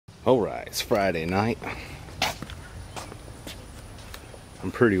Alright, it's Friday night. I'm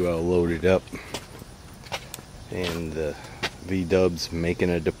pretty well loaded up. And the Vdub's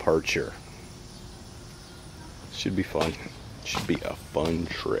making a departure. Should be fun. Should be a fun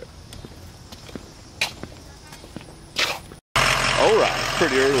trip. Alright,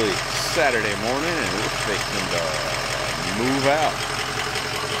 pretty early Saturday morning and we're fixing to move out.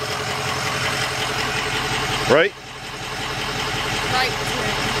 Right? Right.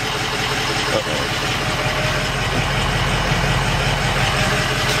 Uh-oh.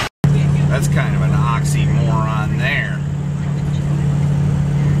 That's kind of an oxymoron there.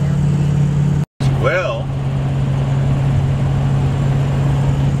 Well,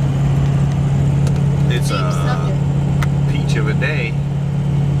 it's a peach of a day.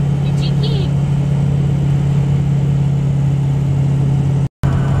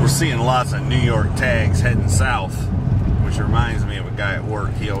 We're seeing lots of New York tags heading south, which reminds me of a guy at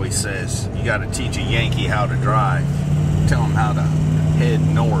work. He always says, you got to teach a Yankee how to drive. Tell him how to head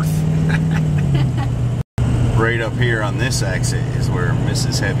north. Right up here on this exit is where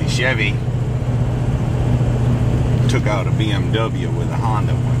Mrs. Heavy Chevy took out a BMW with a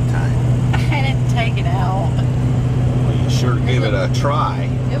Honda one time. I didn't take it out. Well, you sure give it a try.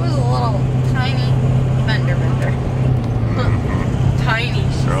 It was a little tiny fender bender. Tiny.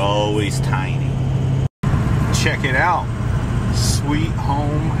 They're always tiny. Check it out. Sweet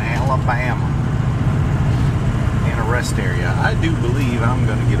Home, Alabama. In a rest area. I do believe I'm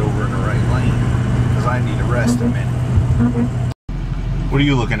going to get over in the right lane because I need to rest a minute. What are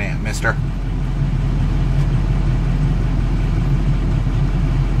you looking at, mister?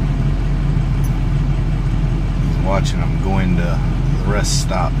 Watching them go into the rest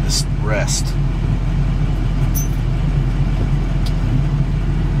stop, this rest.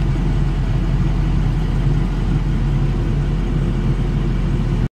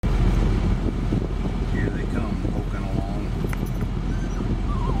 Here they come, poking along.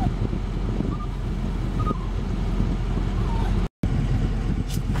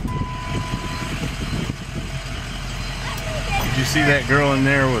 Did you see that girl in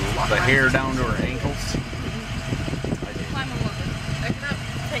there with the hair down to her ankles?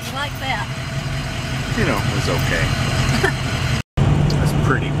 Like that. You know, it was okay. That's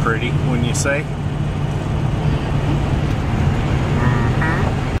pretty, wouldn't you say?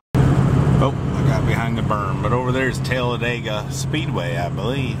 Oh, I got behind the berm. But over there's Talladega Speedway, I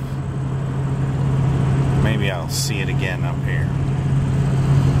believe. Maybe I'll see it again up here.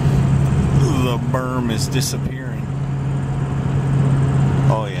 The berm is disappearing.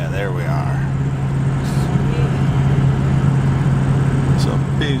 Oh yeah, there we are.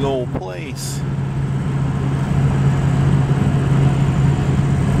 Big old place.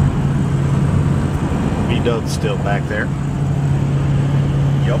 Vdub's still back there.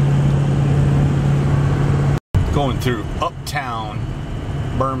 Yup. Going through uptown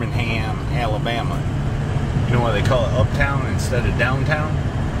Birmingham, Alabama. You know why they call it uptown instead of downtown?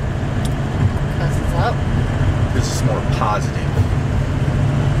 Because it's up. This is more positive.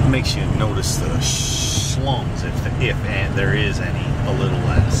 It makes you notice the slums, if and there is any, a little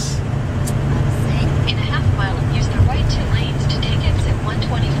less. In a half mile, use the right 2 lanes to take exit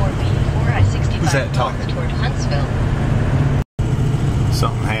 124B or I-65 Who's that talking? toward Huntsville.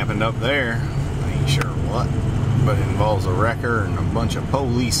 Something happened up there. I ain't sure what, but it involves a wrecker and a bunch of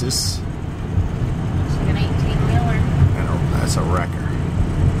polices. It's like an 18-wheeler. And that's a wrecker.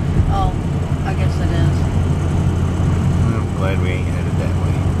 Oh, I guess it is. I'm glad we ain't headed that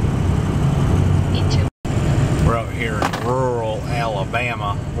way. Into We're out here in rural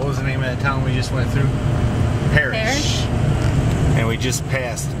Alabama. What was the name of that town we just went through? Parrish. And we just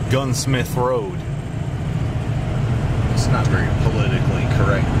passed Gunsmith Road. It's not very politically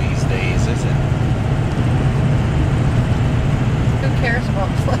correct these days, is it? Who cares about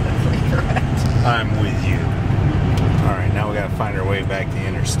politically correct? I'm with you. Alright, now we gotta find our way back to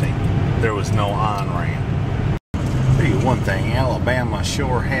interstate. There was no on-ramp. Tell you one thing, Alabama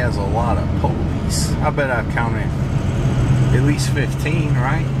sure has a lot of police. I bet I've counted at least 15,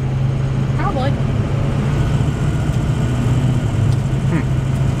 right? Probably.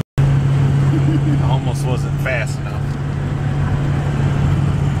 Almost wasn't fast enough.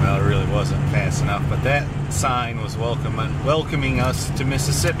 Well, it really wasn't fast enough, but that sign was welcoming us to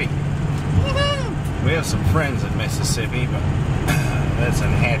Mississippi. We have some friends in Mississippi, but that's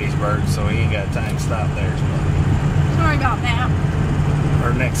in Hattiesburg, so we ain't got time to stop there. Sorry about that.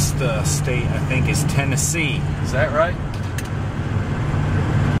 Our next state, I think, is Tennessee. Is that right?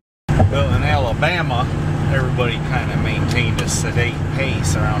 Well, in Alabama, everybody kind of maintained a sedate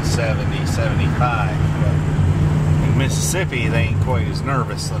pace around 70, 75. But in Mississippi, they ain't quite as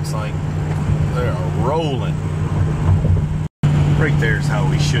nervous. Looks like they're rolling. Right there's how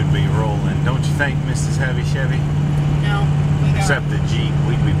we should be rolling, don't you think, Mrs. Heavy Chevy? No, we don't. Except the Jeep,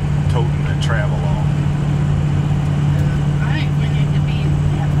 we'd be toting the travel on. I think we need to be in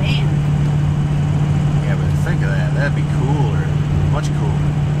that van. Yeah, but think of that. That'd be cooler. Much cooler.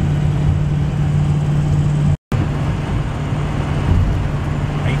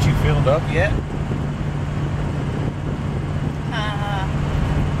 Ain't you filled up yet?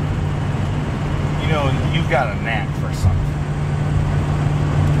 You know, you've got a knack for something.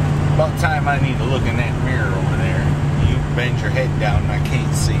 About time I need to look in that mirror over there. You bend your head down and I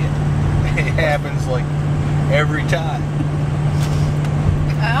can't see it. It happens like every time.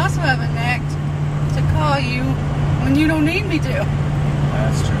 I also have a knack to call you when you don't need me to.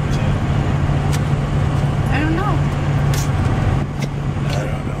 That's true too. I don't know. I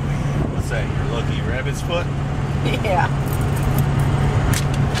don't know. What's that? Your lucky rabbit's foot? Yeah.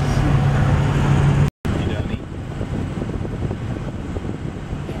 You done eat?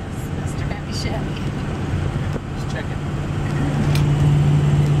 Yes, Mr. Heavy Chevy. Just checking.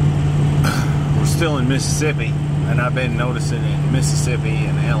 We're still in Mississippi, and I've been noticing in Mississippi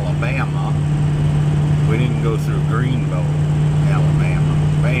and Alabama, we didn't go through Greenbow, Alabama.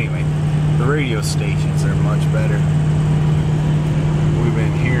 But anyway, the radio stations are much better. We've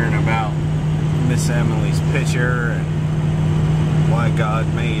been hearing about Miss Emily's picture and why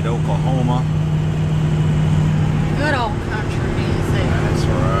God made Oklahoma. Good old country music. That's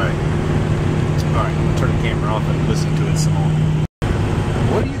right. Alright, I'm gonna turn the camera off and listen to it some more.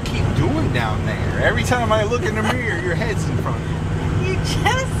 What do you keep doing down there? Every time I look in the mirror, your head's in front of me. You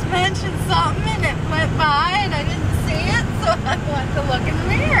just mentioned something and it went by and I didn't see it, so I went to look in the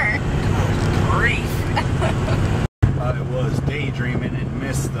mirror. Grief! I was daydreaming and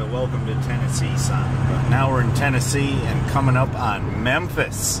missed the Welcome to Tennessee sign. But now we're in Tennessee and coming up on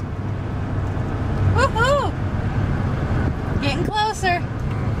Memphis. Woohoo! Getting closer.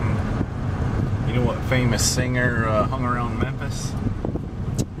 Mm-hmm. You know what famous singer hung around Memphis?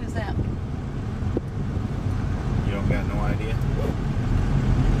 Who's that? You don't got no idea?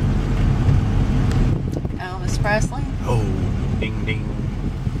 Elvis Presley? Oh, ding ding.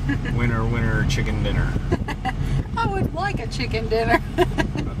 Winner, winner, chicken dinner. I would like a chicken dinner. I bet,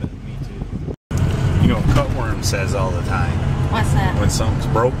 me too. You know what Cutworm says all the time? What's that? When something's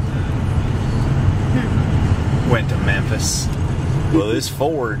broke, went to Memphis. Well, this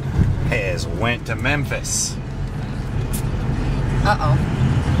Ford has went to Memphis. Uh-oh.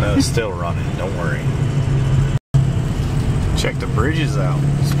 Well, it's still running, don't worry. Check the bridges out.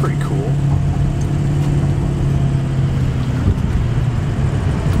 It's pretty cool.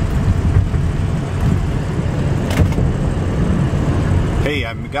 Hey,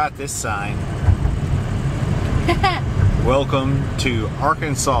 I've got this sign. Welcome to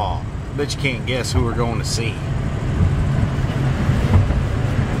Arkansas. Bet you can't guess who we're going to see.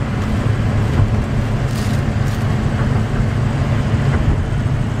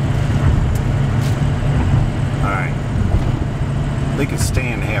 Alright. They could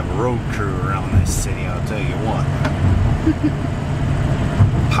stand to have a road crew around this city, I'll tell you what.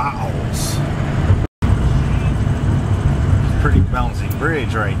 Potholes. Pretty bouncy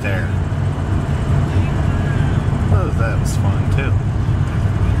bridge right there. Oh, that was fun too.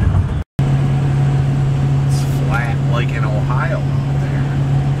 It's flat like in Ohio out there.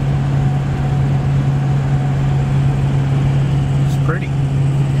 It's pretty.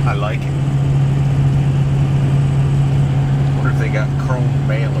 I like it. Wonder if they got chrome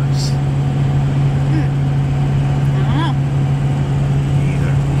bailers.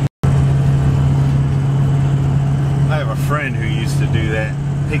 I have a friend who used to do that,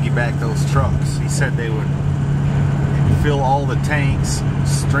 piggyback those trucks. He said they would fill all the tanks,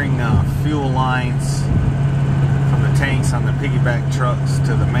 string fuel lines from the tanks on the piggyback trucks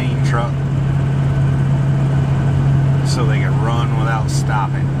to the main truck so they could run without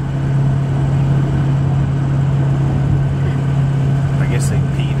stopping. I guess they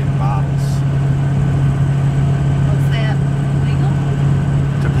peed in bottles. What's that? Legal?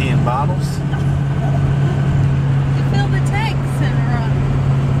 To pee in bottles? Fill the tanks and run.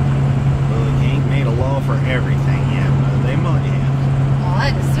 Well, they ain't made a law for everything yet, but they might have. Well,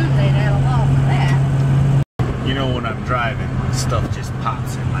 I'd assume they'd have a law for that. You know, when I'm driving, stuff just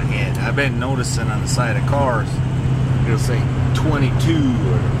pops in my head. I've been noticing on the side of cars, it'll say 22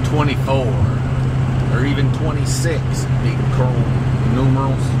 or 24 or even 26, big chrome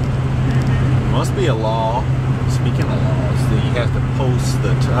numerals. Must be a law. Speaking of laws, that you have to post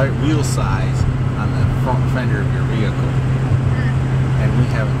the wheel size on the front fender of your vehicle, and we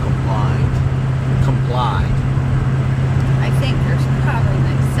haven't complied. think there's probably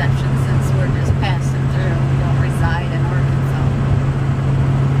an exception since we're just passing through. We don't reside in Arkansas.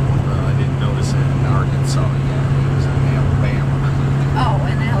 Well, I didn't notice it in Arkansas yet. It was in Alabama. Oh,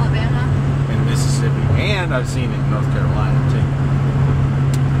 in Alabama? In Mississippi. And I've seen it in North Carolina, too.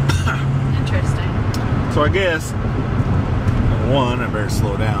 Interesting. So I guess, number one, I better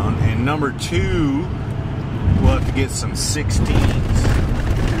slow down. And number two, we'll have to get some 16s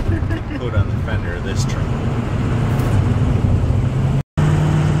put on the fender of this truck.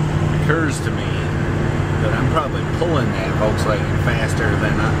 It occurs to me that I'm probably pulling that Volkswagen faster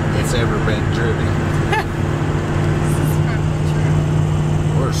than it's ever been driven. This is probably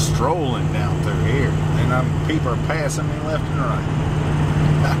true. We're strolling down through here, and people are passing me left and right.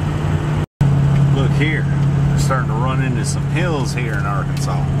 Look here, we're starting to run into some hills here in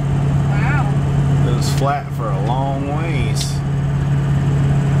Arkansas. Wow. It was flat for a long ways.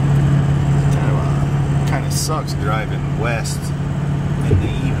 Kind of sucks driving west in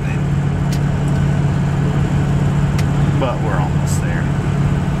the evening, but we're almost there.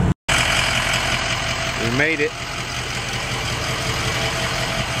 We made it,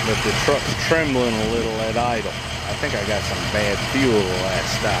 but the truck's trembling a little at idle. I think I got some bad fuel the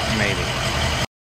last stop, maybe.